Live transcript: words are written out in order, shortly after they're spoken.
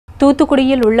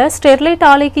தூத்துக்குடியில் உள்ள ஸ்டெர்லைட்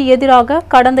ஆலைக்கு எதிராக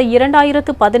கடந்த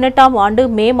 2018ஆம் ஆண்டு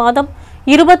மே மாதம்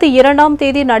 22ஆம்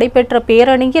தேதி நடைபெற்ற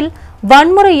பேரணியில்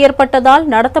வன்முறை ஏற்பட்டதால்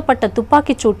நடத்தப்பட்ட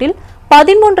துப்பாக்கிச் சூட்டில்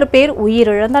 13 பேர்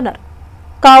உயிரிழந்தனர்.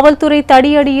 காவல்துறை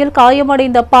தடியடியில்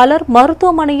காயமடைந்த பலர்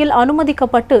மருத்துவமனையில்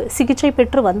அனுமதிக்கப்பட்டு சிகிச்சை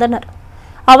பெற்று வந்தனர்.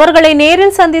 அவர்களை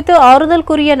நேரில் சந்தித்து ஆறுதல்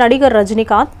கூறிய நடிகர்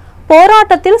ரஜினிகாந்த்,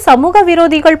 போராட்டத்தில் சமூக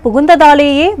விரோதிகள்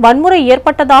புகுந்ததாலேயே வன்முறை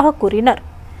ஏற்பட்டதாக கூறினர்.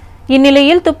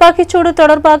 இந்நிலையில் துப்பாக்கிச்சூடு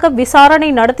தொடர்பாக விசாரணை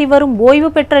நடத்தி வரும் ஓய்வு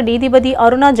பெற்ற நீதிபதி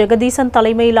அருணா ஜெகதீசன்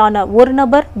தலைமையிலான ஒரு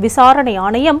நபர் விசாரணை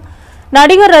ஆணையம்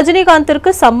நடிகர்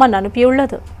ரஜினிகாந்திற்கு சம்மன்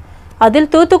அனுப்பியுள்ளது. அதில்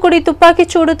தூத்துக்குடி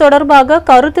துப்பாக்கிச்சூடு தொடர்பாக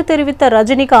கருத்து தெரிவித்த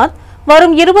ரஜினிகாந்த்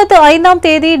வரும் 25ஆம்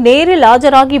தேதி நேரில்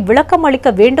ஆஜராகி விளக்கம்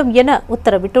அளிக்க வேண்டும் என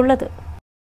உத்தரவிட்டுள்ளது.